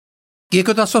¿Qué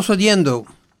está sucediendo?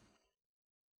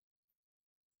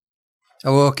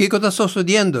 ¿Qué está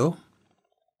sucediendo?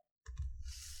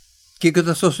 ¿Qué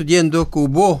está sucediendo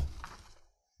con vos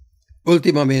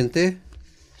últimamente?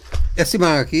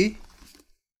 Esta aquí.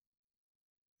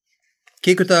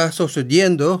 ¿Qué está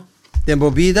sucediendo en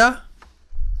tu vida?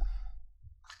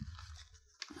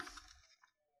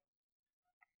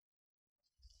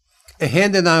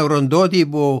 Gente na rondo di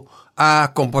bo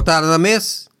a comportar na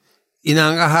mes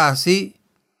inang ahasi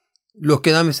lo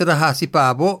que na mesera hasi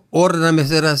pabo or na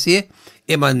mesera si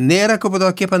e manera que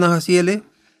puedo que para hasiele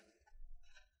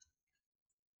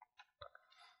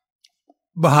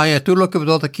bahaya tu lo que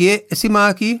puedo aquí esima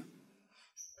aquí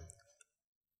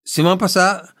semana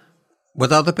pasada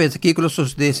botado pensa que lo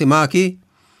sucede esima aquí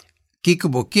que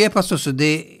que pasó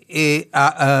sucede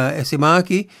esima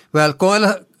aquí well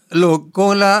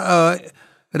con la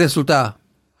resultado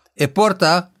e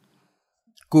porta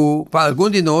que para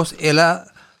algunos de nosotros ela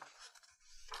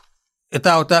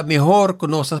está mejor que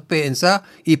nosotros pensa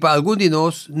y para algunos de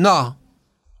nosotros no.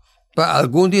 Para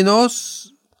algunos de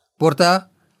nosotros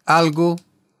porta algo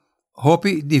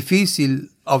difícil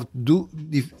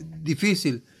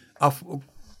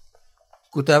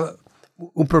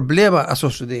un problema a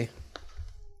suceder.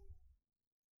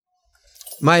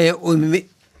 Mas un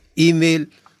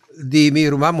email de mi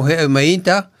hermana mujer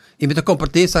mainta y me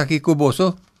compartir isso aqui com vos.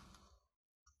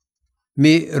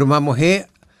 Mi hermana mujer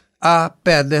a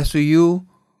perder su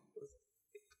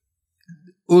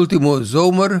último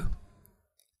zomer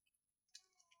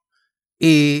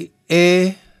y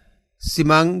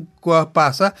semana que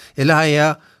pasa ela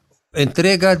haya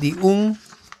entrega de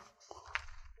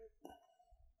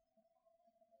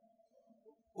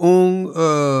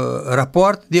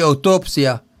reporte de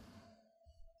autopsia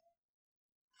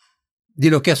de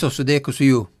lo que sucede con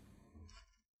su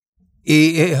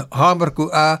y Hamburg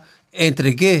a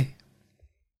entregar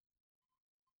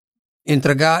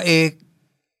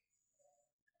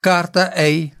carta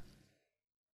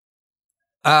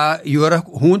a llorar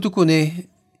junto con él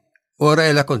ora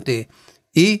ela conté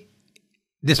y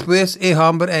después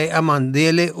Hamburg a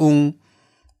mandarle un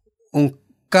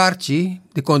carta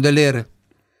de condeler.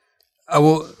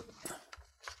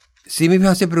 Si me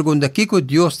hace pregunta ¿qué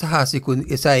Dios está haciendo con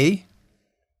esa ahí?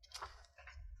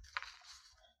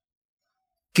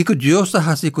 ¿Qué Dios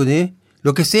está haciendo con él?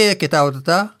 Lo que sea que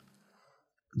está,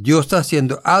 Dios está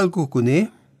haciendo algo con él.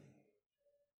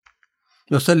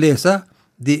 Nos lesa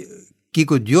de que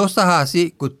Dios está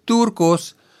haciendo con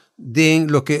turcos de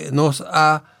lo que nos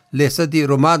ha lesa de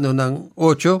Romanos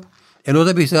 8, y no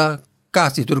te visa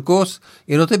casi turcos,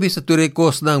 y no te visa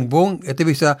turcos nan bon, y te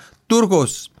visa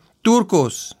turcos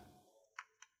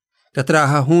que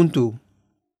trabajan junto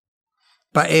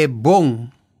para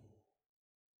bon.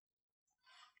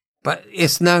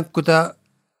 Es nan que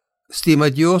estima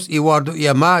Dios y guardo y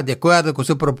amar de acuerdo con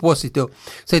su propósito.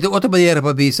 Se de otra manera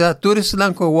para visa, tú eres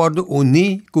nan que guardo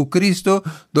uni con Cristo,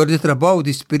 donde trabajo de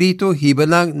espíritu y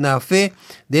belang na fe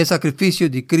de sacrificio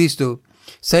de Cristo.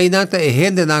 Se nanta e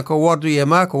gente nan que guardo y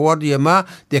amar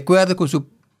de acuerdo con su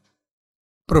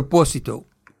propósito.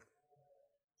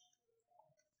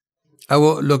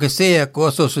 Lo que sea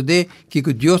cosa sucede que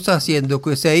Dios está haciendo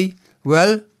que sea,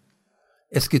 well,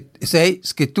 es que esa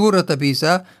escritura te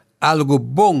pisa algo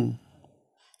bon.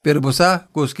 Pero você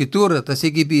com a escritura te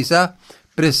sigue pisa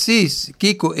preciso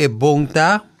que é bom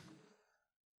tá.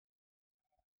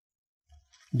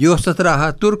 Deus te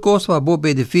traga turcos para bom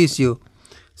benefício.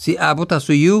 Se abota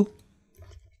suyo,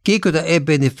 que é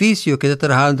benefício que está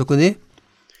trabajando com ele.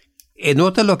 E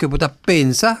nota lo que você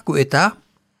pensa que está.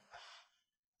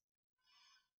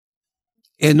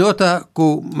 E nota que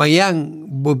amanhã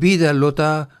bebida lo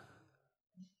está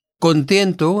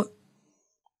contento.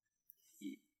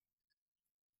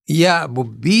 Ya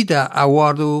bebida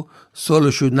aguardo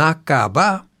solucionar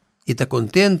acaba y está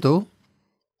contento.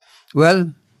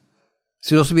 Well,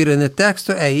 si nos mira en el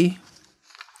texto ahí,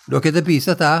 lo que te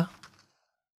pisa está.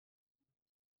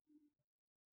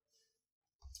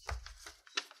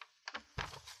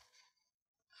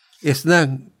 Es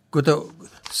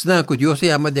que Dios se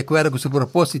llama de acuerdo con su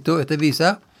propósito, esta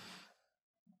visa,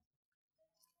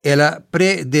 ela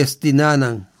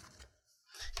predestinanan.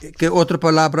 Que otra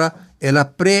palabra,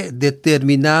 ela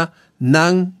predetermina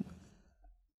nan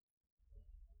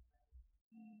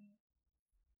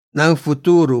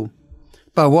futuro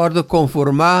para guardo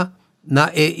conformar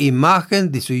na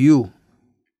imagen de suyo.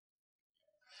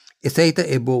 Essa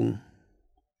é bom.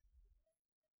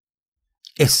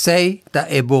 Essa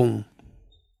é bom.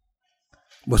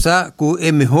 Você que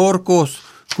é melhor coisa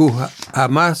que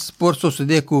jamás por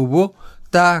suceder com você,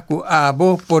 tá com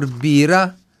abo por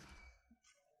vira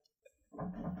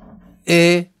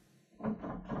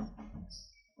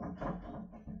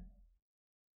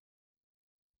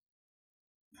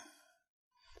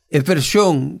e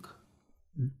versão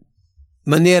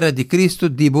maneira de Cristo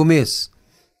de Bumes.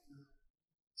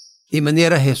 E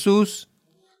maneira Jesus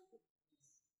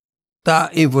está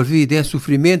envolvido em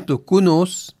sofrimento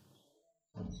conosco.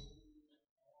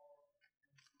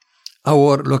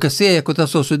 Agora, lo que sea que está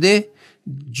sucedendo,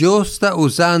 Deus está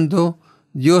usando,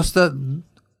 Deus está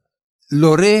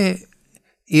lore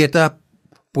e está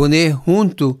poner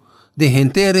junto de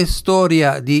gente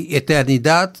história de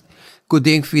eternidade que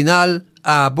den final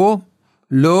abo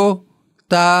lo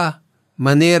ta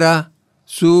maneira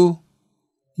su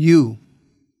you.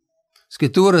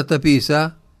 Escritura ta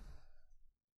pisa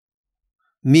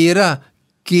mira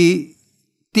que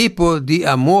tipo de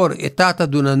amor é tata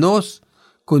duna nos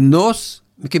con nos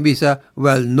que bisa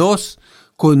well nos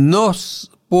con nos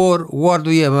por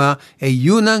guardo yama e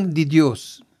yunan de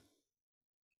Dios.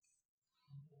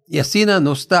 E assim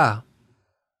não está.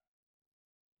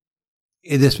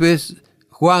 E depois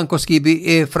Juan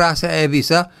escreve a frase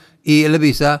avisa e ele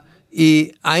avisa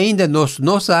e ainda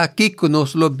nos aqui que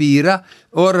nos lo vira,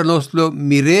 ora nos lo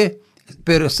mire,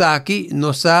 pero aqui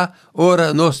nos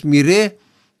ora nos mire,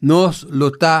 nos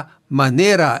lo ta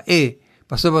manera e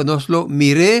pasaba nos lo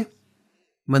mire,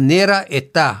 manera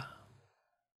está.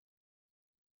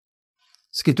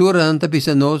 Escritura não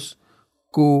pisa nos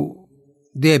que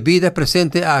de vida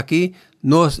presente aqui,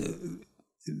 nos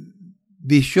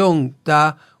visão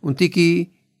está um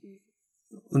tiki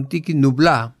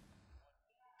nubla.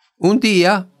 Un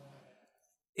día,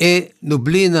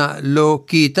 nublina lo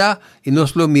quita y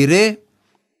nos lo mire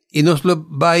y nos lo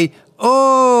va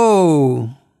oh,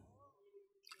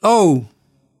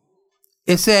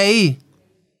 ese ahí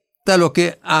está lo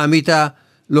que a mí está,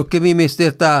 lo que mi mister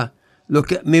está, lo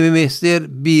que mi mister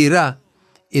vira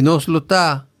y nos lo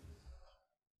está.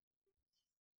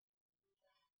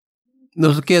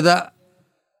 Nos queda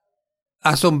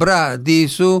asombrar de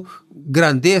su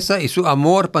grandeza y su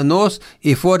amor para nos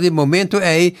y por el momento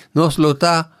ahí nos lo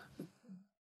está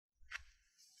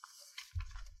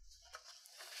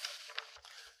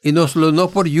y nos lo no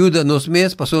por ayuda nos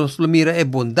mes pasó nos lo mira es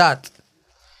bondad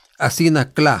así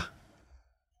na cla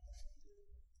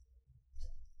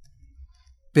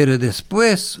pero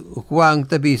después Juan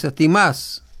te avisa ti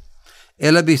más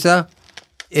él avisa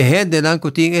gente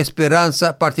que tiene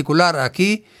esperanza particular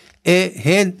aquí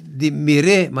gente de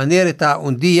mire maneira está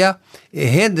un día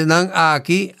gente nang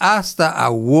aqui hasta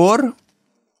agora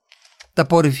está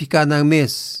purificado nang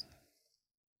mes.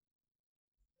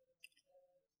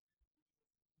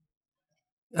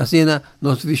 Assim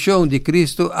nos visão de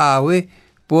Cristo awe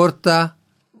porta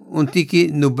un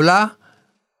tiki nubla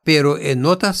pero en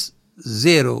notas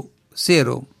zero.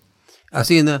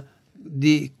 Assim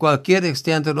de qualquer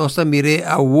extento nós mire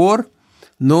agora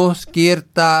nos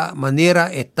cierta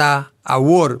manera está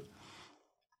ahora.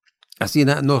 Así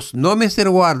nos no me se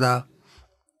guarda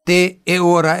te e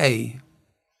ora ei.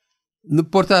 No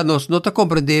importa nos no te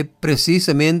comprende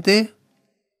precisamente,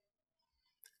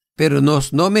 pero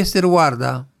nos no me se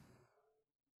guarda.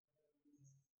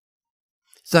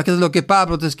 ¿Sabes lo que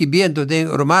Pablo está escribiendo en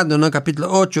Romanos en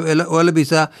capítulo 8? Él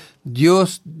dice,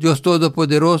 Dios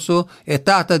Todopoderoso,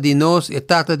 etata de nos,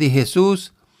 etata de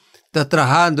Jesús, está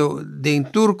trabajando en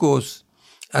turcos,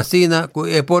 así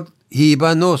que por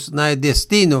hibanos na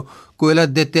destino, que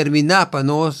él determina para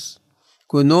nos,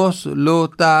 que nos lo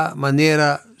ta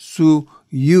manera su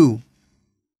you.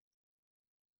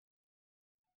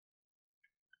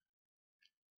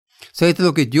 ¿Sabes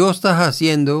lo que Dios está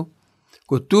haciendo?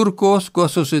 Con turcos, que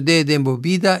sucede en mi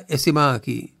vida, es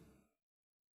aquí.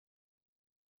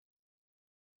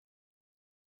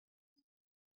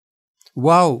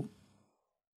 Wow.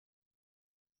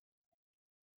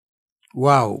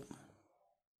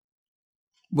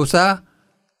 Você,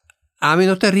 a mim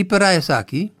não te ripera essa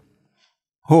aqui?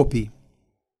 Hopi.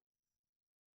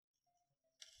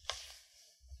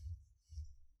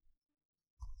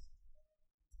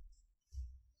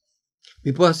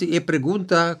 Me pode a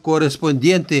pergunta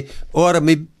correspondiente, ora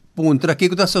me puntra, o que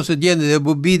está sucedendo de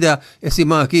minha vida esse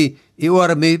aqui, e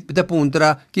ora me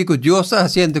puntra, o que Deus está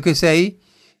fazendo que sei?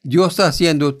 Deus está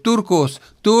fazendo turcos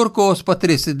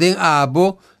patrícios de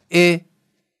abo, e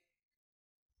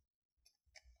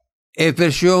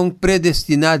versão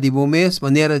predestinada de momento,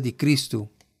 maneira de Cristo.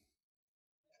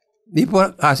 Me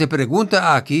fazer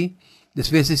pergunta aqui,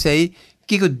 depois de sei, o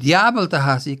que o diabo está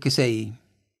fazendo que sei?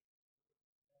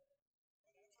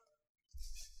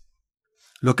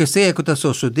 Lo que sea que está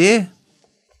sucedendo,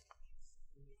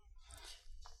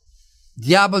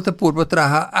 diabo está por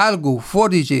trazer algo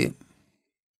fora de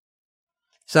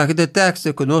Sabe de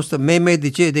texto que nós também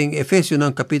dice em Efésios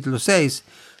no capítulo 6,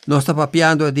 nós está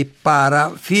papiando de para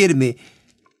firme,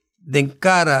 de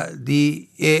cara de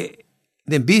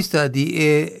vista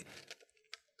de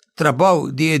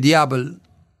trabalho de diabo.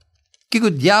 Que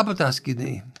o diabo está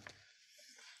aqui?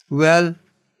 Well,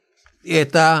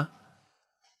 eta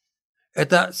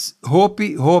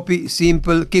hopi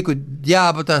simple que o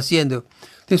diabo está haciendo.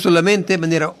 Tem solamente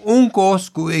maneira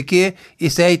cosa que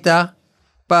está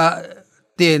para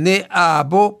ter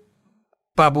abo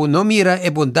para não mirar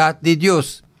a bondade de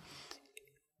Deus.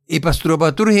 E para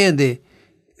trobar gente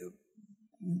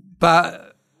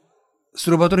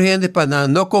para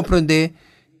não compreender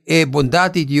a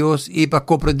bondade de Deus e para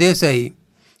compreender isso aí.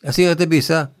 Assim a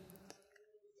bisa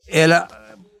ela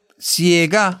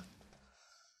ciega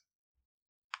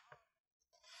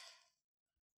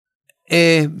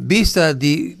vista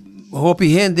de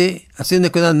hopi gente assim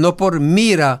que não por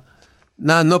mira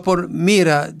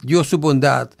Deus sua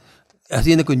bondade.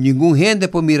 Assim que nenhum gente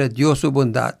por mira Deus sua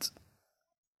bondade.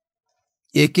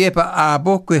 E que é para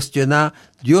abo questionar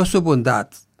Deus sua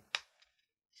bondade.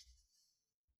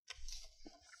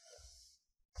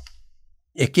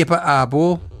 E que é para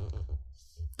abo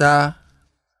tá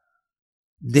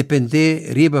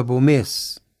depender riba do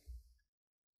mês.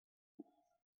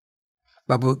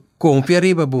 Para confiar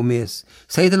riba do mês.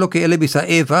 Sabe o que ele bisa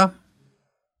Eva?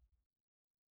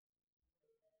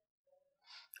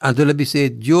 Então ele bisa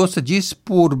Deus diz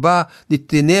purba de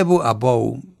tenebo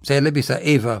abou. Sabe ele bisa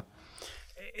Eva.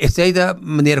 Essa é a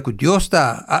maneira que Deus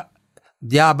está.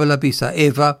 Diabo bisa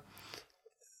Eva.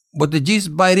 But diz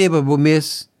by riba do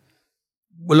mês.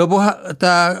 Lobo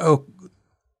tá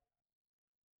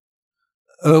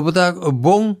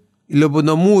bom e lobo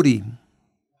não muri.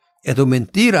 É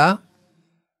mentira.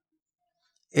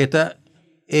 Eta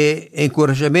é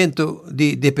encorajamento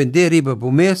de depender riba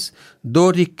do mês,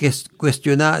 do de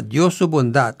questionar Deus sua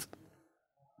bondade.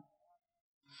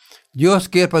 Deus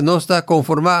quer para nós estar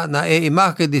conformar na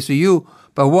imagem de seu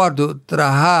para guardar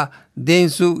trabalhar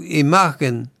dentro sua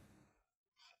imagem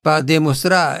para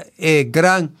demonstrar a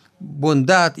grande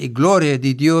bondade e glória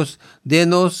de Deus de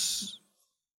nos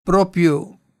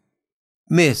próprio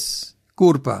mês,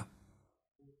 culpa.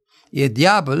 E o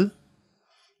diabo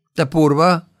está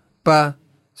purva para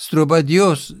estrobar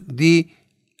Deus de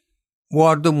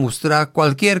guardo mostrar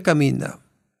qualquer caminho.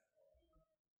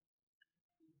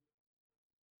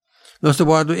 Nós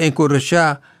guardo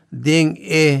encorajar den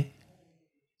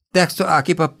texto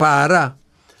aqui para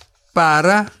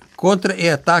contra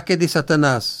o ataque de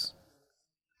Satanás.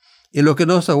 E lo que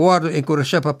nós guardo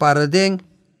encorajar para den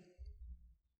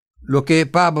lo que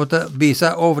Pablo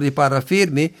visa over para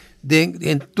firme den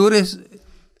entures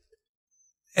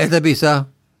esta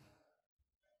visa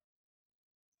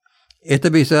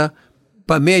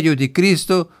para meio de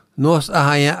Cristo nós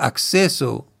arranha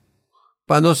acesso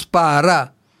para nos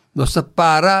para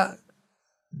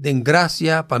de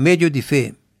graça para meio de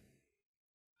fé.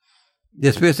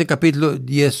 Depois do capítulo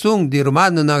 11 de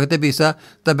Romano na visa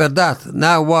da verdade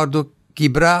na guardo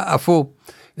quebrar a fo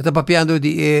está papiando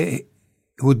de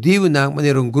judeu na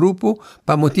maneira grupo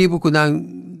para motivo que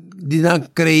de não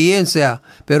crença,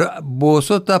 pero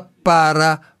você está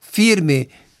para firme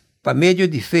para meio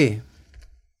de fé.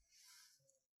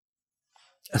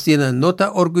 Assim não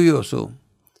está orgulhoso,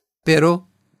 pero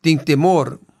tem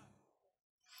temor.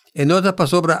 E não está para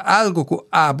sobre algo que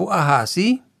abo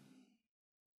ahasi.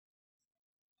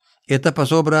 Está para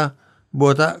sobre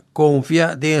bota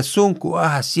confia de sunku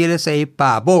ahasi ele sai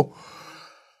pabo.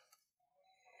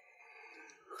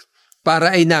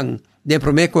 Para inang de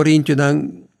 1 Corintios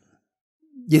nang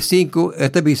 15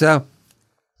 esta bisa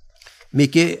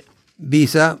Mike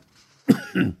bisa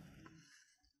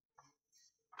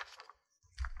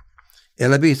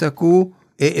ela bisa ku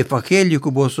evangelho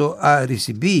que você a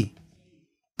recebi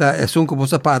tá é que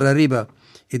você para arriba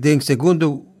e em 2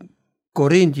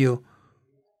 Corintios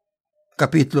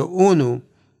capítulo 1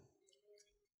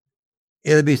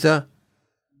 ela bisa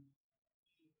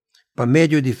para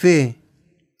meio de fé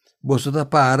você está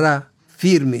para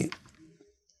firme.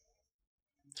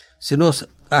 Se nos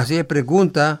hace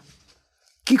pergunta,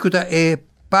 que é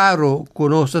paro com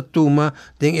nossa turma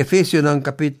em Efésios no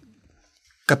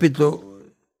capítulo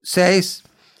 6,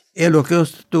 é o que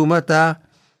nossa turma está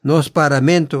nos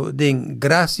paramento de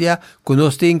graça que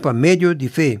nós temos para meio de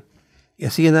fé. E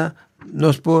assim,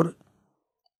 nós por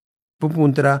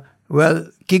perguntar,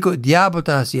 que o diabo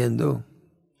está fazendo?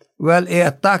 O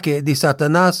ataque de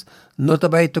Satanás não está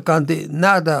tocando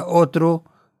nada outro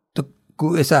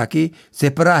que es aquí,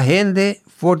 separar gente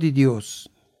for de Dios.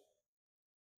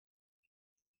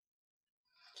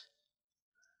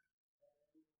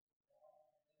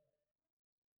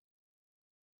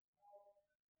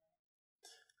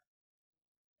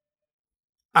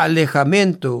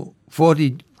 alejamiento por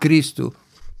Cristo.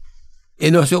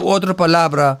 En nuestra otra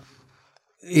palabra,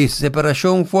 es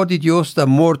separación por Dios está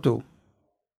muerto.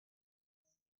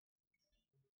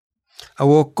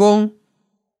 Ahora con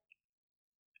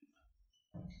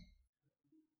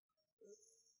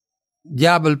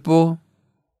diablo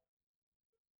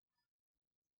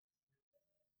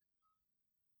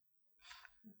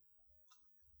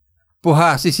por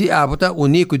así si abota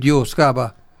único Dios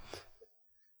caba.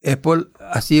 Es por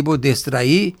así vos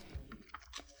distraí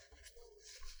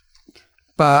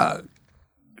pa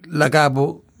la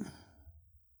cabo.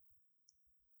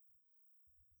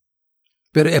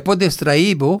 Pero es por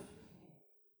distraído,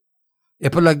 es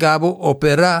por la cabo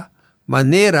opera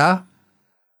manera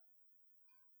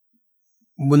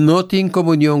no tiene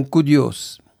comunión con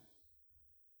Dios.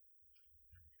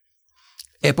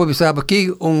 Es por saber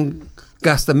que un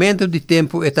gastamento de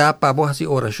tiempo está para vos hacer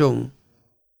oración.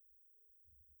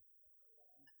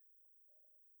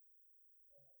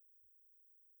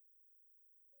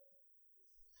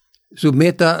 Su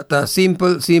meta está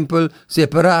simple,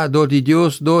 separado de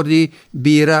Dios, de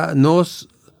vira nos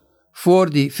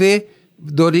for de fe,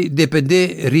 de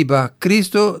depender riba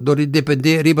Cristo, de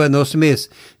depender riba nos mes.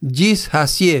 Gis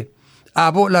hasie,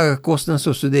 abo la cosa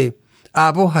sucede,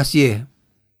 abo hasie.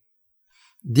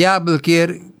 Diablo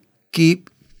quiere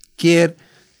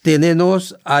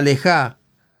tenernos alejar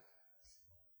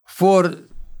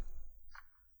for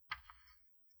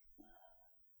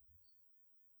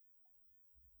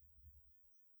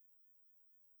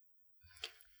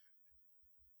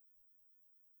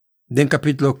del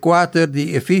capítulo 4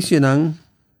 de Efesios.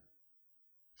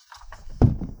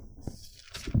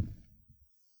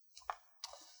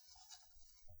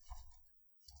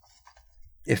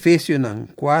 Efesios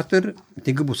 4,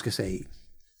 tengo que buscar ahí.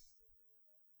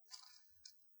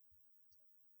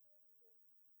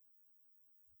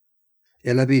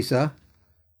 Él avisa,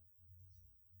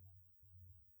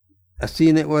 así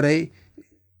ahora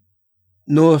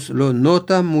nos lo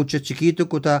nota mucho chiquito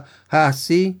que está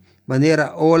así,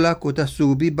 manera ola que está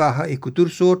subi, baja y que todo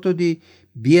sorto de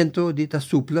viento de ta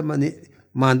supla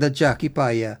manda jaki para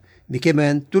allá. Me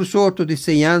queman todo sorto de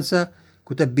enseñanza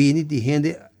que está viene de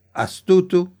gente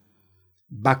astuto,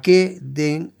 baque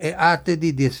den arte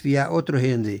de desviar otra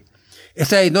gente.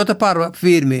 Esa ahí no te para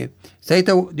firme. Esa ahí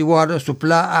de guarda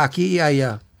supla aquí y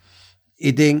allá.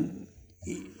 Y den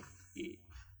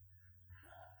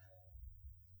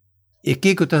y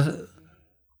que está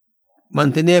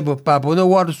mantener para no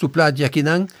guardar supla de aquí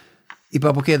nan y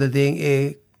para porque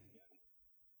den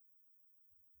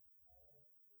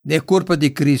de cuerpo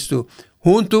de Cristo.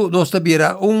 Junto nos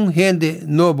tuviera un gente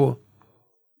nuevo.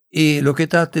 Y lo que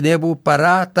está tenemos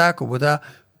para estar como está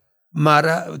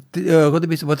mara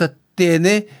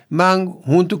tiene man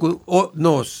junto con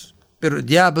nos. Pero el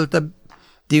diablo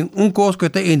tiene un cosa que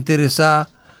te interesa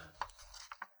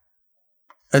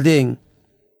a den.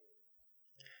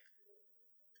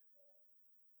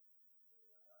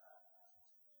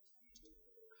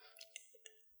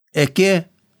 Es que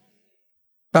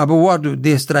para poder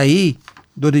distraer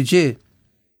do DJ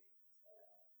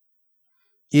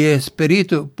y el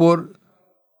espíritu por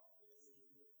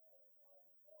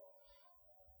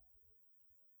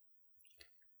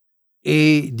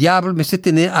el diablo me se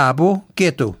tiene abo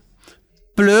quieto.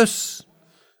 Plus,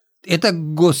 esta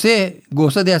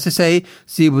goza de hacer ahí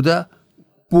si Buda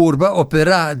purba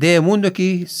opera de mundo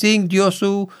aquí sin Dios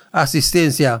su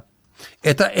asistencia.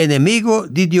 Esta enemigo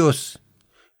de Dios.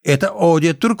 Esta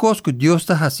odia turcos que Dios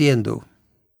está haciendo.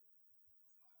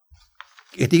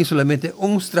 Que tiene solamente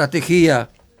una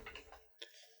estrategia.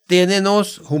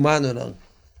 Tenemos humanos.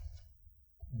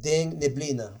 Den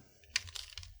neblina.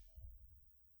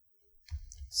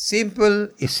 Simple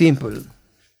y simple.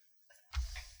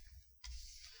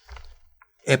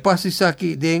 E pasa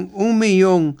aquí den 1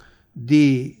 millón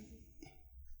de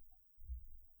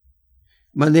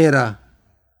manera.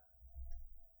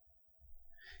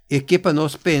 E que para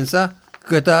nós pensa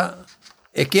que está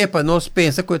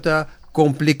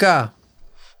complicado.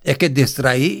 É que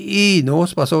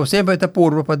distrair-nos, passou sempre esta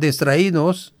porra para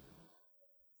distrair-nos.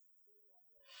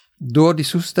 Dor de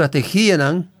sua estratégia,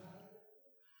 não?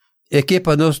 É que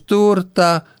para nós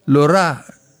turta lograr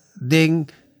de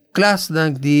classe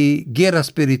de guerra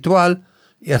espiritual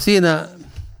e assim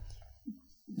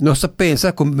nós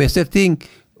pensa como você tem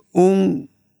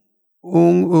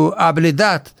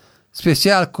habilidade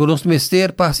especial que nós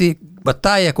mestre para se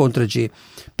batalha contra ti.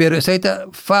 Pero isso é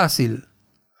fácil.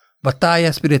 Batalha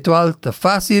espiritual está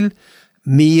fácil.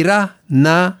 Mira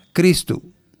na Cristo.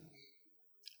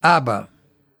 Abba.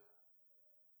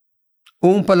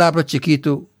 Palavra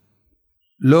chiquito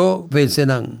lo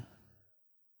vencerán.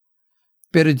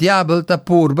 pero el diablo está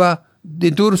purba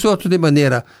de todas sortes de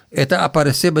manera. Está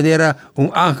aparece de manera un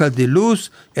ángel de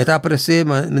luz, está aparece de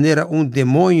manera un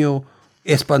demonio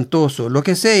espantoso. Lo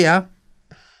que sea,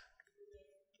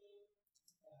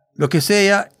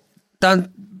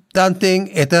 tanten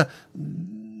está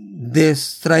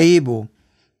distraído.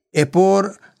 E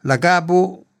por la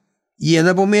cabo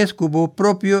llena mes cubo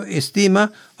propio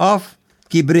estima of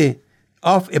kibre.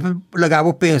 Of la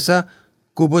cabo pensa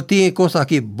cubo tiene cosa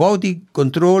que body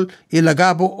control y la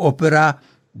cabo opera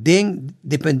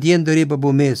dependiendo de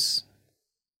babo mes.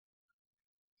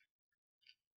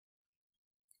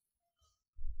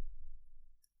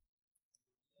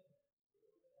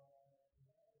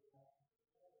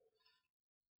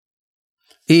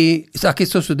 E aqui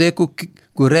sucede com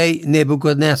o rei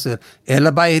Nebuchadnezzar.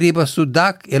 Ela vai riba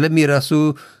sudak, ela mira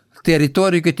su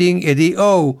território que tem e diz,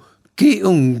 que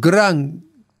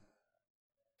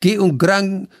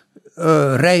gran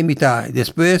rei mita.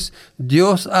 Depois,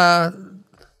 Deus a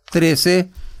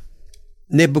 13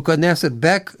 Nebuchadnezzar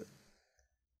back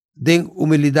de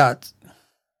humildade.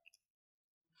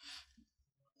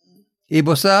 E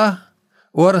você,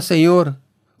 ora Senhor,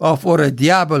 of ora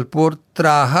diabo por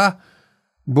traha,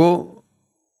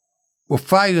 o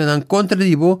fallo nan contra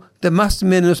de bo, de más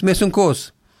menos mesma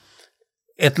coisa.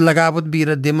 Et lagabot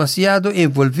vira demasiado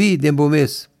envolvido en bo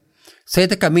mes. Se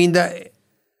te caminda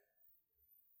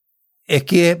é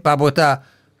que para botar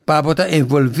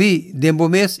envolvido en bo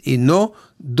mes e não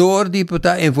dor de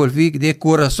botar envolvido de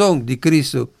coração de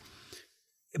Cristo.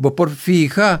 Bo por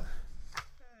fija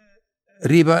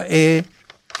riba é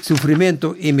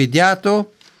sofrimento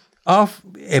imediato, of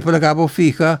é por acabo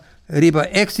fija riba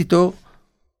éxito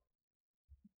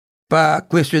para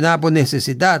questionar a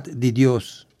necessidade de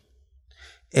Deus.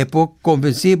 É por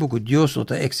convencido que Deus não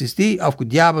existe, ou que o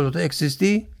diabo não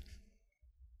existe,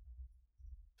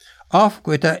 ou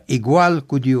que está igual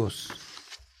que Deus.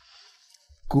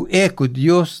 Que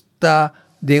Deus está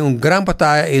de uma grande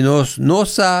batalha e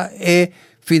nossa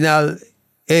final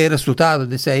é resultado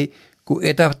de ser que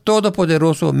está todo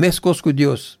poderoso, mesmo que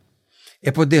Deus. É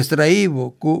por distrair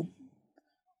que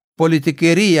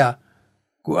politiqueria,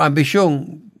 com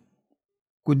ambição,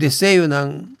 com desejo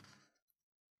não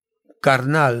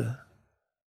carnal,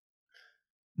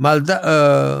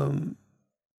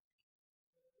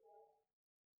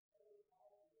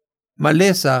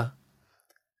 maleza,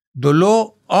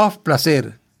 dolor ou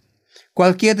prazer.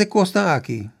 Qualquer de costa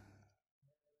aqui.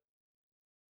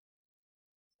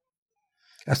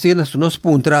 Assim nos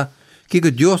puntra que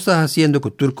Deus está fazendo com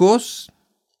turcos.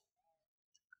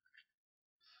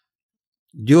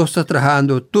 Dios está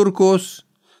trabajando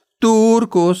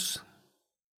turcos,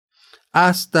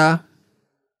 hasta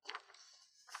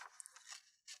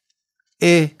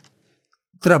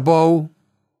trabajo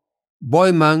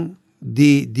boyman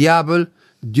de diablo.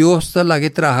 Dios está la que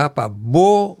trabaja para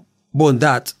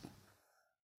bondad.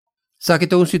 Sabe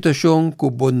que é uma situação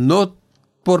que não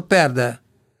por perda.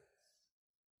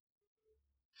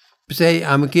 Sei,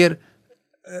 a mim quer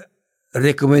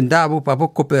recomendado para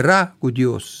cooperar com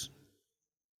Deus.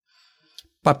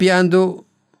 Papiando,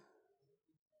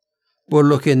 por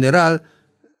lo general,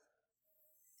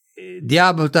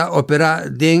 diablo está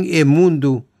operando en el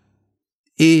mundo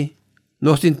y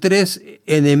nos tienen tres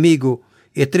enemigos.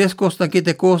 Y tres cosas que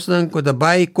te costan cuando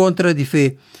vai contra de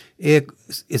fe.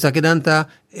 Esa que danta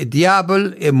el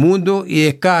diablo, el mundo y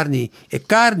el carne. El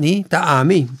carne está a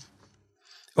mí,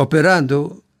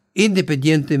 operando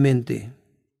independientemente.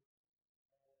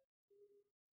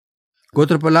 Con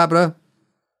otra palabra,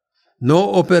 no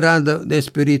operando de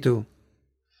espíritu.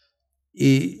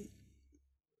 Y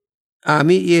a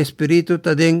mí y espíritu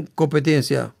está en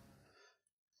competencia.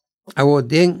 Ahora,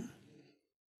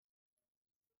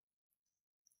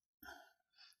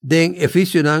 den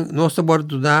eficio nos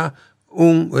aborda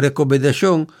una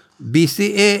recomendación,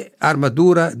 viste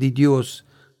armadura de Dios,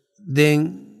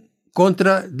 den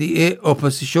contra de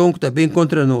oposición también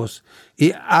contra nos.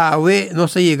 Y a ver, no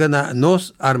se llega a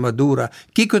nos armadura.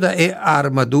 ¿Qué es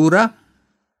armadura?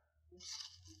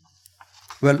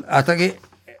 Well, hasta que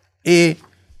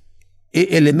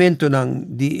elemento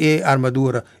de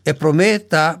armadura. E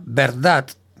prometa verdad.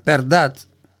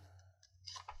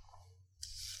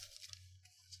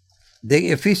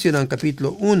 De Efesios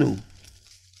capítulo 1,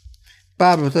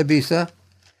 Pablo te dice,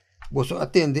 vos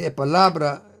atende a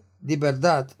palabra de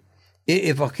verdad, e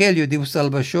evangelio de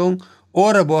salvación,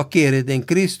 ora vos quiere en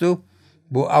Cristo,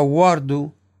 vos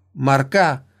aguardo,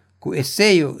 marcar con el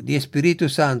sello de Espíritu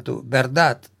Santo,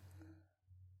 verdad.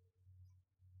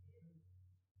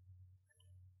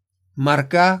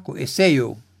 Marcar con el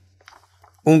sello,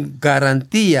 una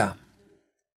garantía.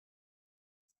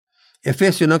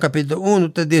 Efesios no capítulo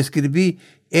 1 te describe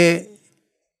el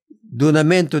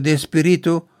donamento de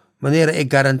espíritu, manera e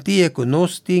garantía que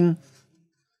nos tiene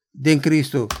en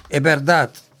Cristo. Es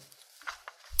verdad.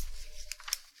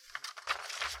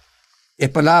 La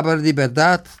palabra de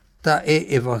verdad está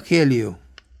el evangelio.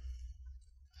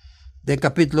 Del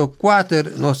capítulo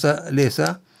 4 nos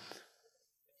lesa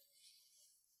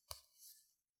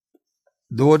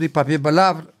door die papia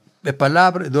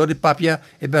palabra, door die papia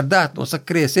é verdade. Nós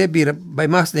crescer vai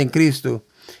mais em Cristo.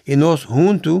 E nós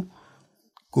junto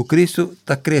com Cristo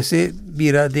está crescer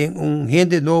vira de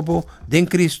gente novo em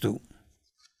Cristo.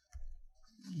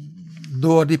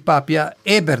 Door die papia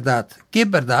é verdade. Que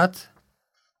verdade?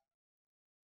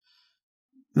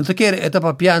 Não te quer eta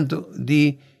papiando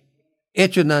de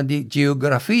hecho na de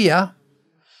geografia.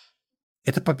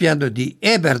 Eta papiando de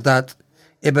é verdade.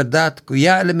 É verdade que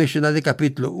já ele mencionou no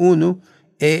capítulo 1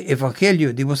 é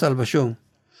evangelho de salvação.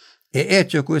 É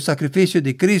hecho que o sacrifício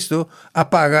de Cristo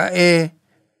apaga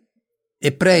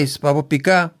o preço para o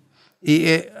pecar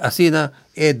e assim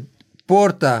é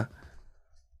porta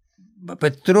para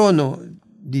o trono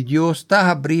de Deus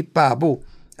está abrir para o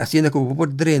assim como por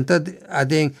dentro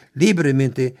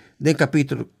livremente no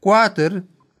capítulo 4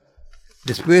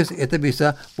 depois esta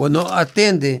visa não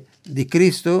atende de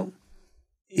Cristo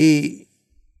e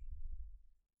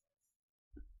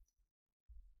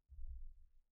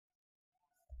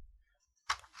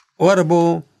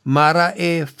orbo mara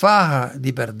e faja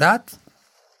de verdade.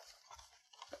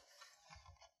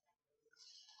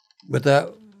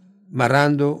 Bota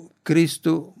marando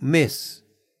Cristo mes.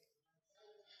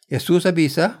 Jesus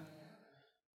avisa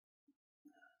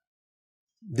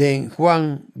de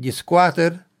Juan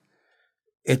 14,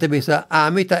 esta avisa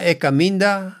amita e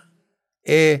caminda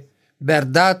e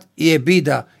verdade e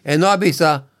vida. E não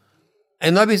avisa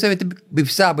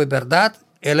a verdade,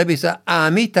 ela avisa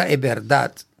amita e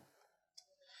verdade.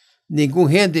 Nenhum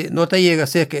gente não chega a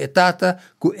ser que tata,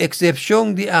 com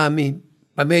exceção de mim,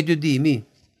 para meio de mim.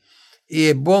 E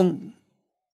é bom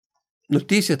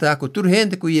notícia tá que toda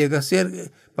gente que chega a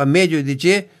ser para meio de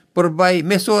je, por vai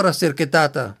mesora ser que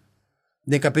tata.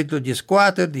 No capítulo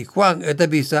 14 de Juan, esta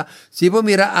avisa, se vou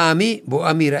mirar a mim, vou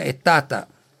a mirar e tata.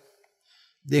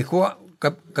 De Juan,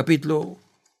 capítulo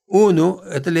 1,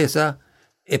 esta lesa,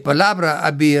 a palavra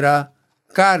abira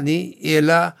carne,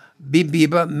 ela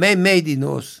viva meio de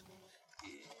nós.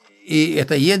 E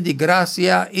está lleno de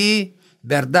gracia e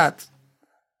verdade.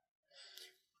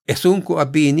 É um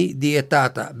abini de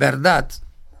etata, verdade.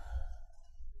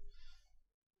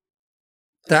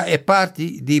 Tá é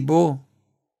parte de boa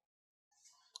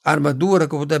armadura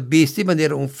que você veste de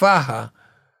maneira faja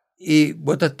e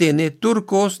você tem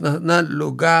turcos na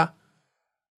lugar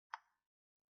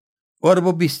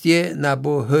orbo vestir na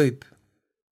boa heup.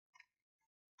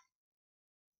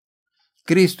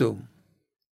 Cristo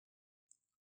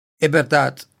é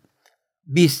verdade.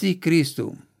 Viste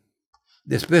Cristo.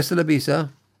 Depois da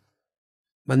visa,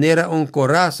 maneira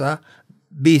coraça,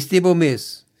 viste o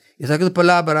mês. Essa é a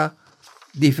palavra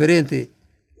diferente.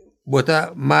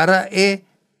 Bota mara é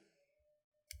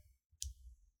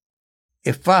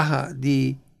faja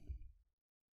de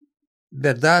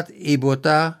verdade e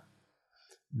bota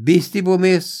viste o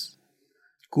mês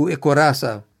com a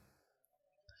coraça.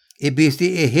 E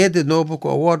viste é rede novo com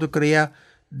o ordem criar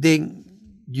de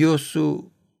Deus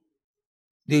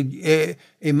de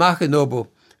imagem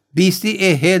novo. Viste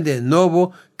é rede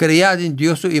novo criado em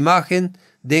Deus imagem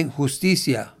de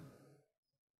justiça.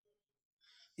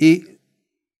 E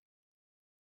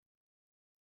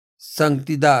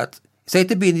santidade. Isso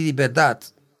também de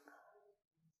verdade.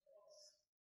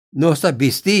 Nossa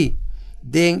veste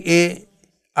de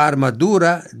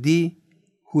armadura de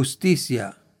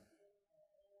justiça.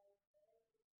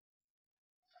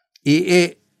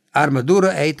 E a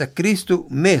armadura é Cristo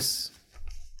mes.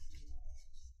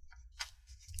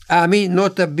 A mim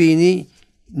nota bene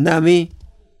na minha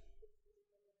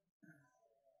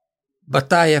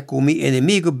batalha com meu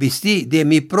inimigo vesti de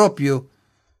mi próprio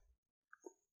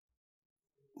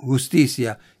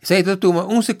justiça. Sei que toma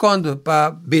segundo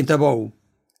para bentabou.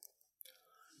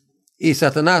 E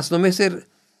Satanás não me ser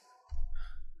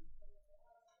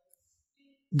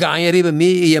ganha riba me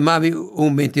e chamar-me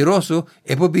mentiroso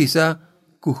e por bisa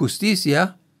com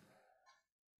justiça.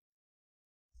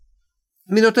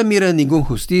 Me não te mira nenhuma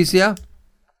justiça.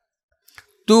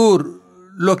 Tu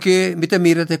lo que me te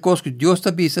mira te cosco Dios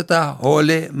te bisa ta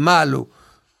hole malo.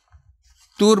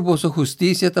 Turbo su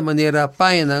justicia de maneira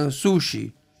painan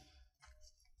sushi.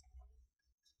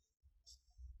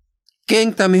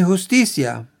 Quem ta mi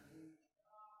justicia?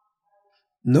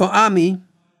 No a mí.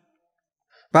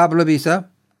 Pablo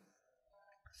avisa.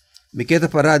 Me queda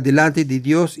parar delante de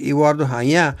Dios y guardo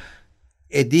hanya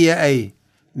el día ahí.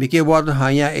 Me queda guardo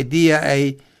hanya el día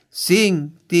ahí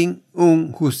sin ting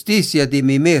un justicia de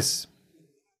mi mes.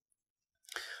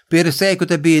 Pero sei que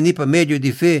também ni por meio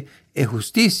de fé e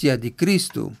justiça de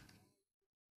Cristo.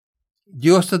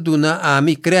 Deus te dona a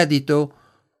mim crédito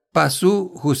para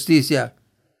sua justiça.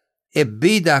 E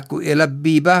vida que ela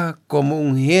viva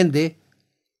como gente.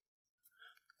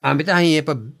 A mim também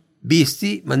para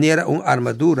vestir maneira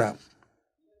armadura.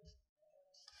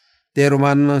 De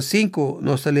Romanos 5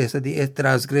 nos lê de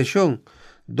transgressão.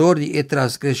 Dor de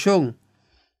transgressão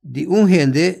de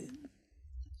gente.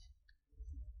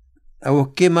 O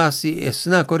que mais se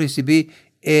está receber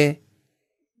é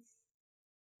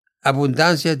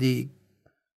abundância de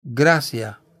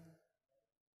graça.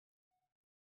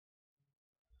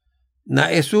 Na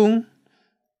Jesus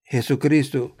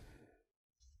Cristo.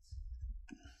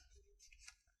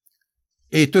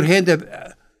 E tu gente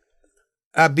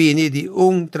a bene de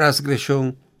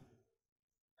transgressão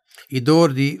e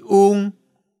dor de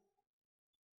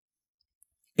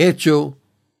hecho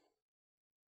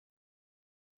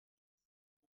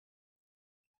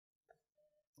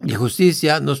de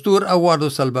justicia nos tur aguardo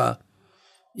salvar.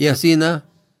 Y así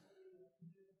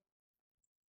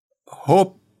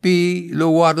hopi lo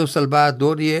guardo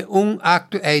salvador y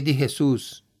acto de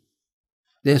Jesús.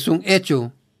 Es un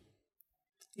hecho.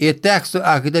 Y el texto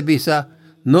aquí de bisa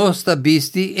no está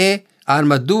visti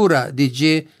armadura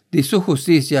de su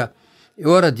justicia. Y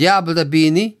ahora diablo da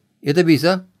bini y de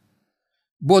bisa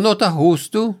no está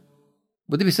justo,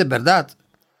 puede bisa verdad.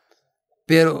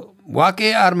 Pero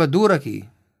 ¿qué armadura aquí?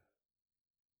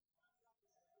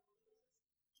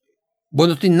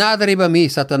 No tiene nada arriba a mí,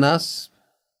 Satanás.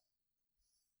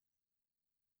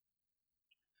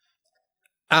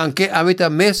 Aunque a mí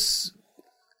también es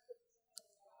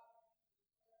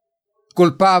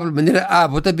culpable, manera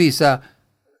bota bisa.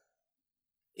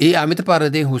 Y a mí te para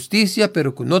de injusticia,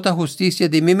 pero no está justicia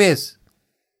de mi mes.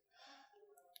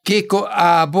 Que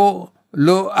abo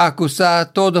lo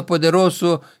acusa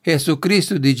todopoderoso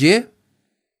Jesucristo de je?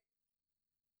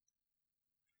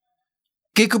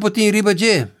 Que potin arriba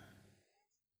je?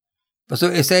 Paso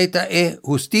esa es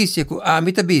justicia que a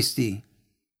mí te visti.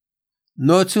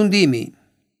 No tsundimi.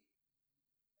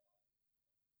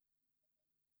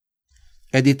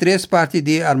 E de 3 partes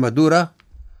de armadura,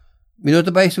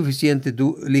 minuto vai suficiente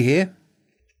do lihe.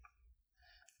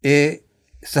 E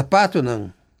sapato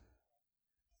não.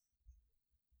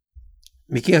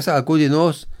 Me queda algo de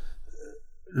nós,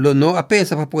 lo no apenas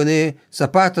para poner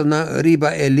sapato na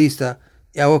riba e lista.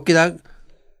 E agora queda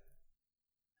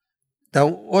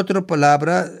então, outra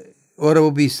palavra, ora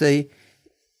eu disse,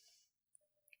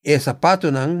 é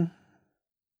sapato não,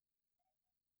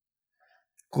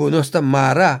 que nós está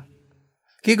mara,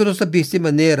 que nós está viste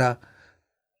maneira,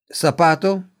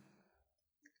 sapato,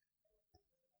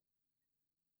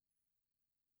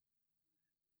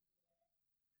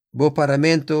 bo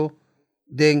paramento,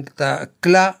 den ta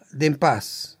clá den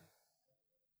paz.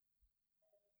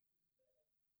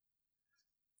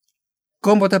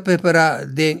 Como você preparar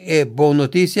de boa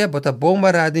notícia, você bom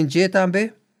marado em dia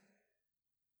também?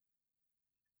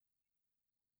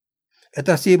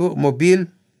 Está sibo móvel.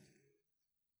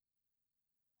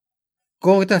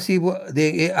 Como está sibo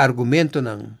de argumento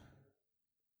não?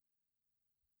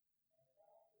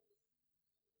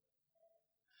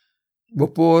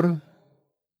 Por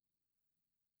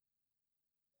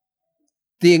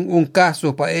tem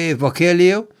caso para o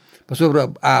evangelho, sobre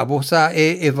a bolsa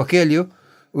evangelho.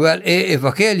 Well,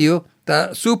 evangelho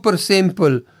está super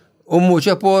simple.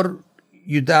 Mucho por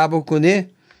ayudar con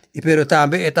él. Pero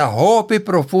también está hope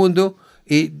profundo.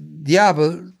 Y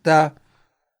diablo está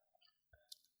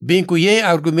vinculado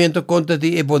argumento contra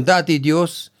la bondad de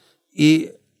Dios.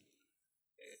 Y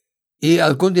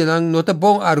algún día no está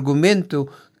buen argumento.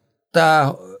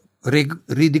 Está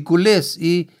ridiculez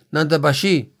y nada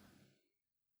bashi.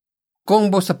 Con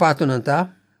vos zapato no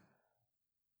está.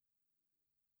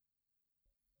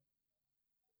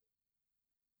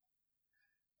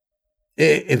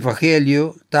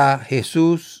 Evangelho está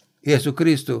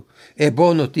Jesucristo.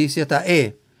 Boa notícia está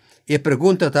E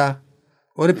pergunta está,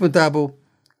 ora perguntava,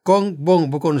 quão bom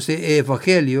vou conhecer o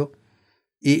Evangelho?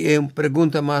 E uma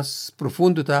pergunta mais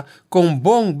profunda está, quão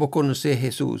bom vou conhecer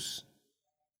Jesus?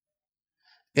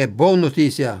 Boa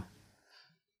notícia.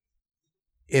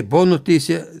 Boa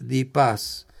notícia de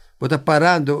paz. Vou estar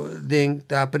parando de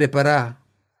preparar.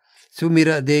 Se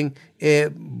mira de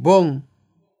bom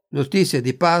notícia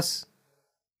de paz.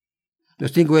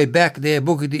 Nós temos que ir back de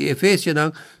book de Efésios,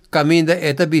 caminho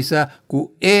eta bisa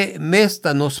que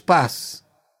mesta nos paz.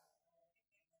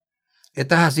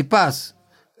 Eta hasi paz.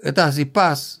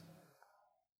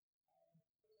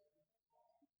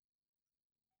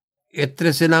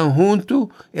 Tresenan junto,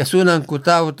 es una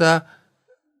cutauta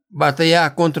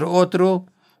batalla contra otro,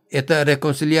 eta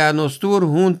reconciliarnos todos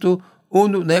juntos,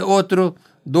 uno de otro,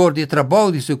 dor de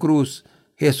trabajo de su cruz.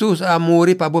 Jesús ha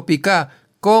muerto para picar,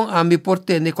 con a mi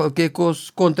portene cualquier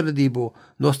cosa contra dibo.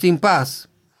 Nos tem paz,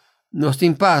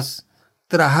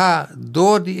 traja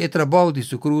dor de trabajo de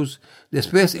su cruz,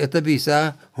 después esta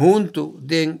visa, junto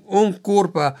de un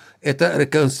curpa, eta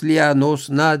reconciliarnos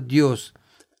na Dios.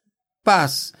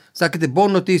 Paz, saque de boa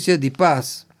notícia de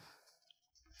paz.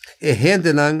 E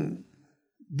gente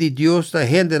de Deus, a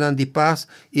gente de paz,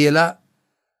 e ela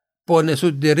pone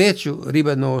su derecho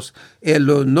riba nós.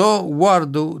 Ele não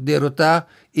guardo derrotar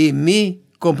e mi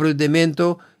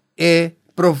compreendimento e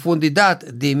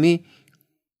profundidade de mi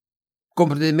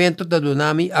compreendimento da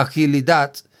donami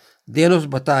agilidade de nos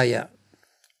batalha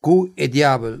com o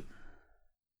diabo.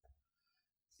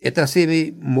 Eta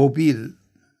semi móvel.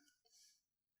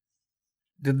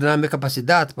 De donami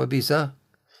capacidade para bisa.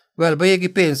 Well, vai que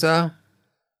pensa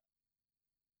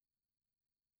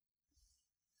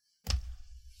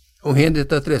gente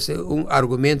está trece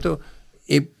argumento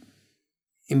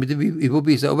e vou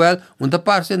pensar, well, uma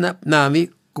parte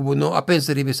nami como não a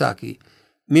pensar em aqui.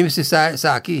 Mim se sai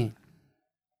aqui.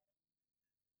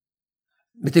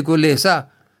 Me te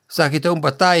colesa, que tem uma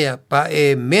batalha para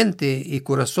a mente e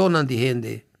coração de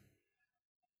gente.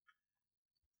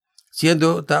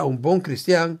 Sendo tá bom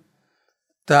cristiano,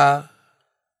 tá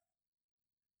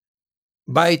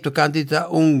vai tocando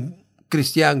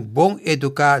cristiano bom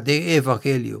educado de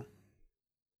evangelho.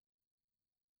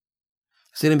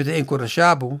 Se não me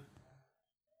encorajado,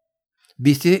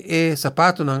 viste e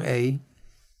sapato não é.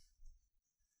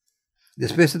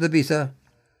 Depois da visa,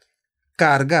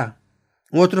 carga.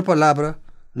 Outra palavra,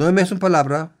 não é a mesma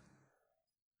palavra.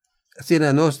 Se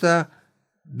na nossa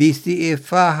viste e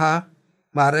faja,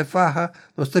 mare faja,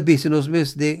 nossa viste nos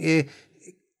mes de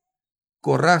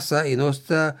coraça e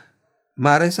nossa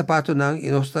mare sapato não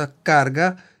e nossa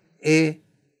carga e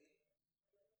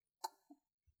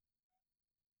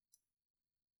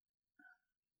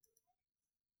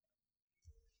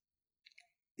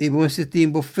você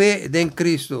tem fé em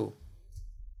Cristo.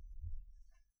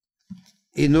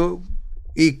 E no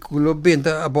e lo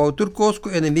benta about turcos que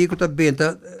o inimigo tá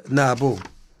benta nabo.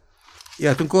 E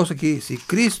a coisa que se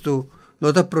Cristo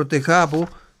não tá protegado,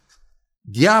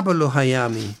 diabo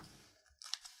hayami.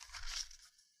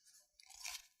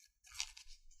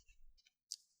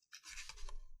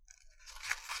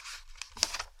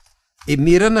 E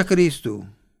mira na Cristo.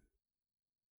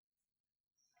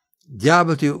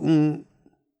 Diabo tem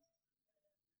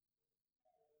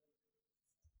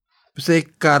você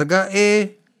carga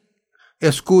e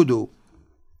escudo.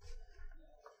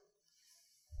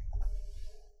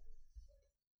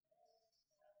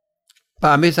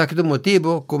 Para mim, aqui do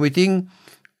motivo, como tem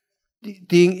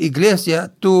igreja,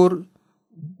 tur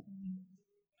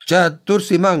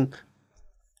simang.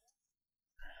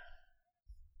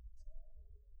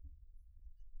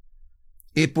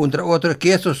 E contra outra que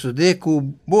isso sucede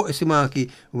com bo simang aqui.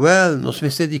 Well, nos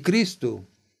meses de Cristo.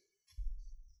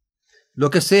 Lo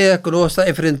que sea que nos está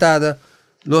enfrentada,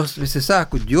 nos necesita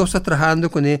que Dios está trabajando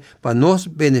con él para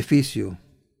nos beneficio.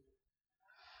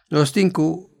 Nos tenemos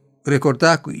que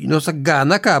recordar que nuestra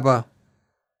gana acaba.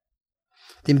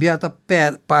 Tempiata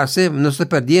pase, nos está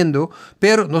perdiendo,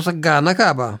 pero nuestra gana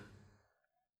acaba.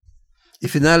 Y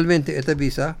finalmente esta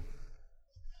visa,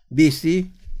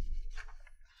 visi,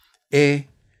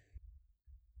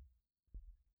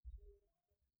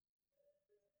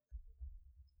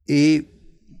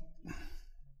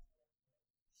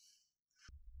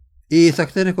 e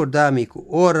sakte recordami que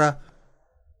ora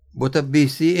bota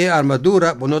bisi e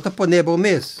armadura bonota pone bo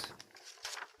mes.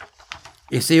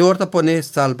 E Senhor ta pone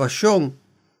salvação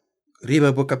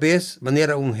rima bo cabeça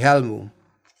maneira helmo.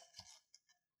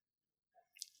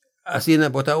 Assim na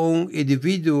bota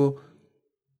indivíduo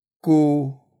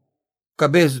com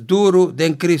cabeça duro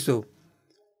de Cristo.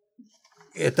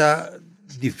 Está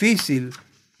difícil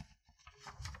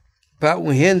para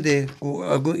gente com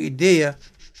alguma ideia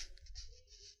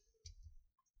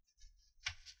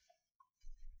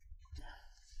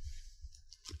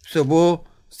sobre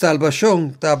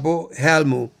salvação, tabo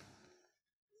helmo.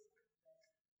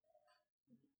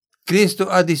 Cristo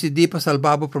ha decidido para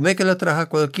salvar, por meio que ele traga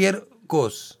qualquer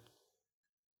coisa.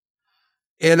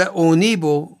 Ele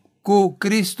unibo com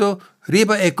Cristo,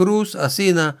 riba e cruz,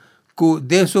 assim que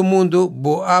de su mundo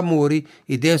bo amor e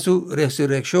de su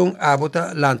resurrecção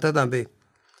abota lanta também.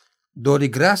 Do de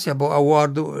graça bo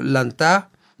aguardo lanta,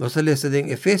 nós lemos em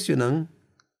Efésios,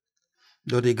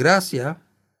 do de graça,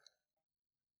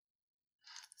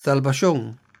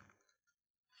 salvação.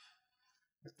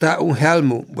 ta un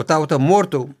helmo, botava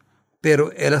morto,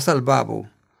 pero era salvado.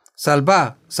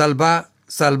 Salva, salva,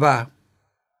 salva.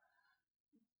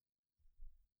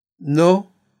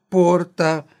 No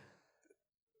porta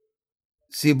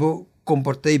si bo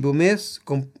comportava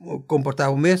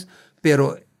mes,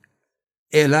 pero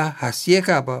ela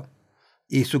hasiekaba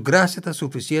y su gracia está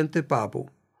suficiente papo.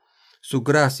 Su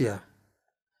gracia.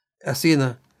 Así,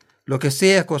 lo que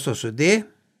sea que sucede,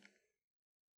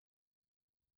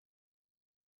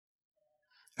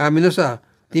 a mí no sa,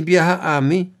 timpiaha a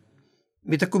mí,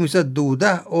 me ta comienza a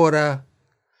dudar, ora,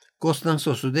 cosas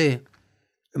sucede,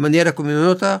 de manera como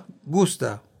no ta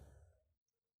gusta.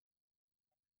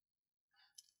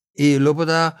 Y luego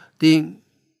da, tin,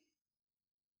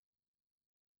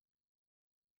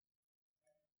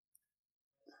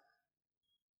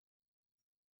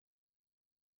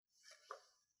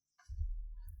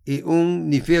 y un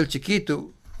nivel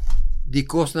chiquito de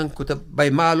cosas que va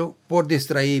malo por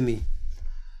distraerme.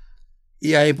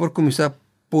 Y ahí por comenzar a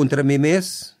puntar mi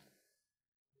mes,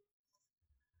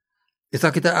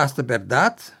 esa que está hasta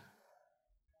verdad,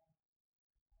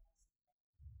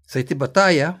 se te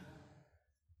batalla,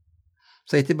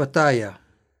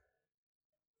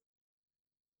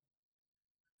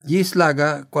 y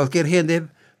slaga cualquier gente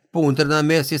punta na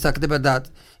mesa esa que de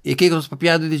verdad. E que nós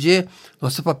papiando de G,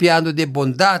 nós papiando de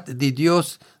bondade de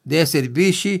Deus, de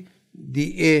serviço,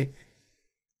 de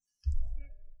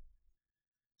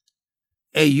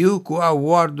eu que o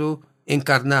aguardo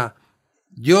encarnar.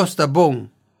 Deus está bom.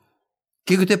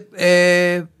 Que te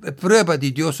prova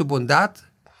de Deus sua bondade?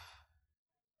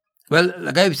 Well,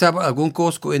 la gai sabe algum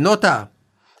coisa que nota,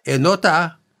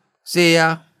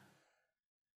 seja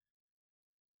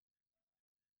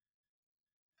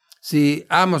se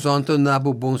Amazon tem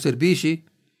um bom serviço,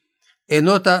 e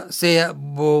nota seja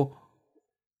o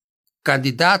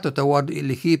candidato a ser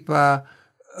elegido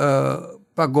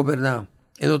para governar.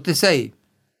 E nota sei.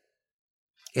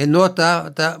 E nota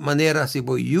da maneira se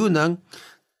o Yunan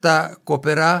ta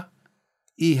cooperar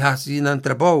e fazer um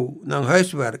trabalho, um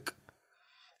huiswerk.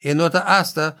 E nota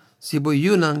hasta se o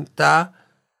Yunan ta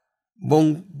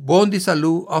bom de saúde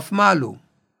ou malo.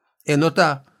 E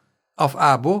nota of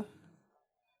abo.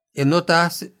 E nota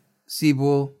se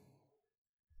o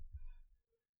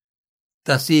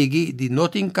ta sigue de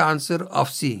nothing cancer of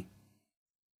si.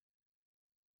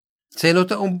 Se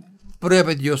nota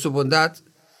prueba de Dios su bondad,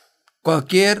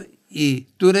 cualquier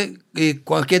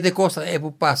de cosa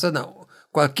pasa, no,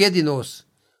 cualquier de nos,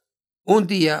 un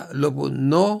día lo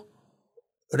no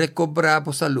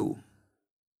recobramos salud.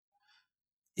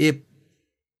 Y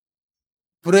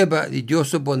prueba de Dios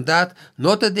su bondad,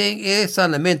 no te den el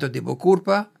sanamiento de tu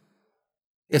culpa,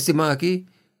 ese man aquí,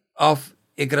 of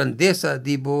grandeza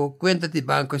de tu cuenta de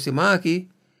banco, ese man aquí,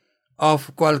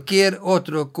 of cualquier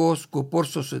otra cosa que por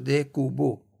suceder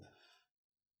cubo.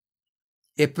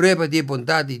 Y prueba de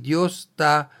bondad de Dios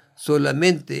está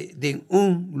solamente en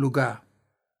un lugar.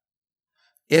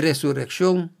 La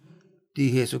resurrección de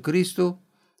Jesucristo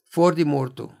for de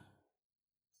muerto.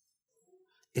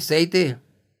 Aceite.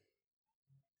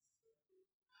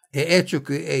 El hecho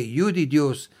que el Hijo de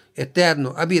Dios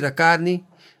eterno habita carne,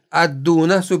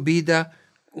 aduna su vida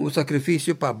un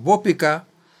sacrificio para bopica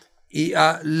y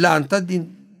a lanta de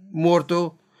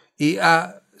muerto y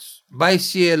a vai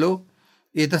cielo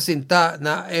e está sentado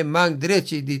na mão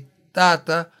derecha de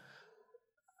Tata,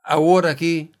 agora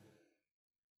aqui,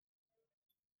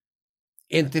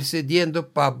 intercediendo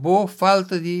para boa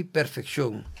falta de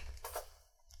perfeição.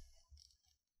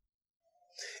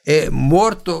 É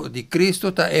morto de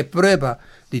Cristo tá é prova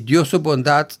de Deus sua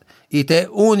bondade e é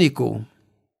único.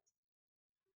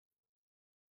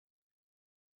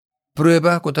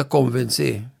 Prova que te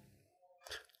convence.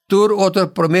 Tur outra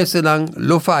promessa não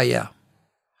lo falha.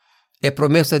 É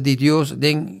promessa de Deus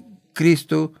em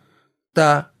Cristo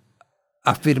está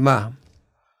afirmar.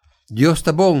 Deus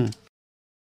está bom.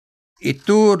 E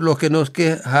tudo lo que nos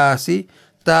que hace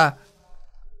está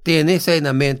tiene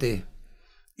na mente.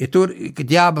 E tudo que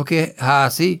diabo que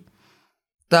hace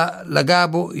está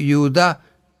lagabo ayuda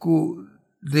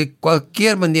de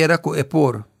qualquer maneira que é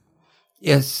por.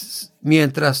 Es,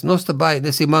 mientras no está bem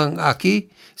nesse man aqui,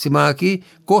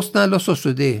 costa lo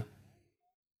sucede.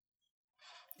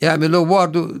 Me lo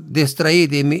guardo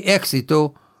distraído de mi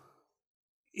éxito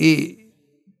y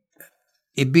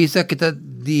visa que está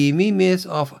de mí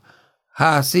mismo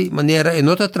hace manera en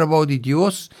otro trabajo de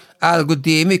Dios algo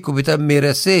de mí que me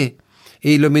merece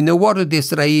y lo me no guardo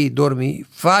distraído dormir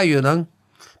fallo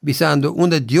visando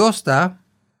donde Dios está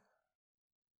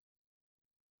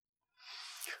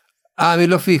a mí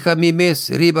lo fija mi mes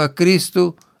riba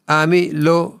Cristo a mí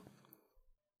lo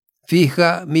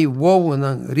fija mi wowo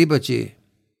riba che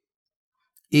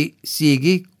e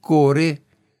sigue, corre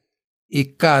e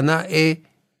cana e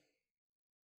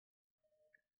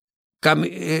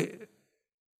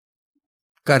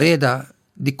carrera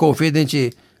de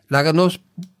confidente. Laga nos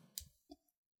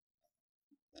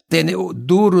tiene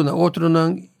duro na outro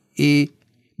não e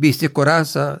viste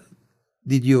coraça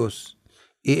de Deus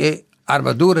e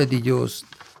armadura de Deus.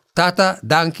 Tata,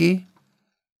 danke.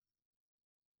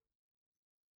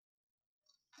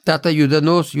 Tata,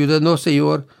 ajuda-nos,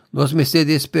 Senhor. Nos merece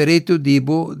de espírito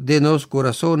divo de nos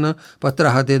coração para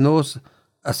trazer de nós,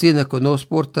 assim que nos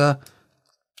porta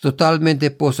totalmente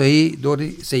possuído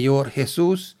do Senhor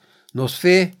Jesus. Nos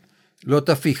fé,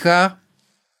 lota fijar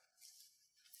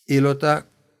e lota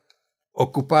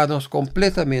ocuparnos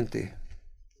completamente.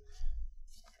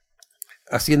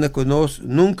 Assim que nós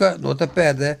nunca nota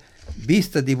perde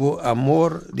vista de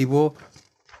amor,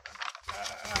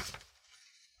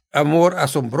 amor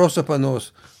asombroso para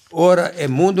nós. Ora, o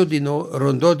mundo de nós,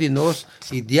 rondou de nós,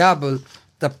 e diabo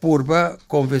está purba,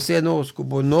 convencer-nos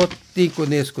como não te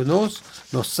conhece conosco,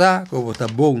 nós sabe como está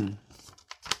bom.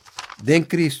 Den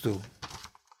Cristo.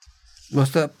 Nós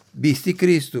está viste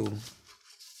Cristo.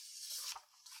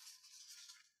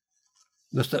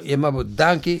 Nós chamamos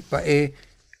danke para a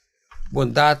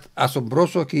bondade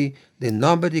assombrosa aqui, em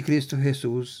nome de Cristo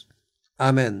Jesus.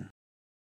 Amém.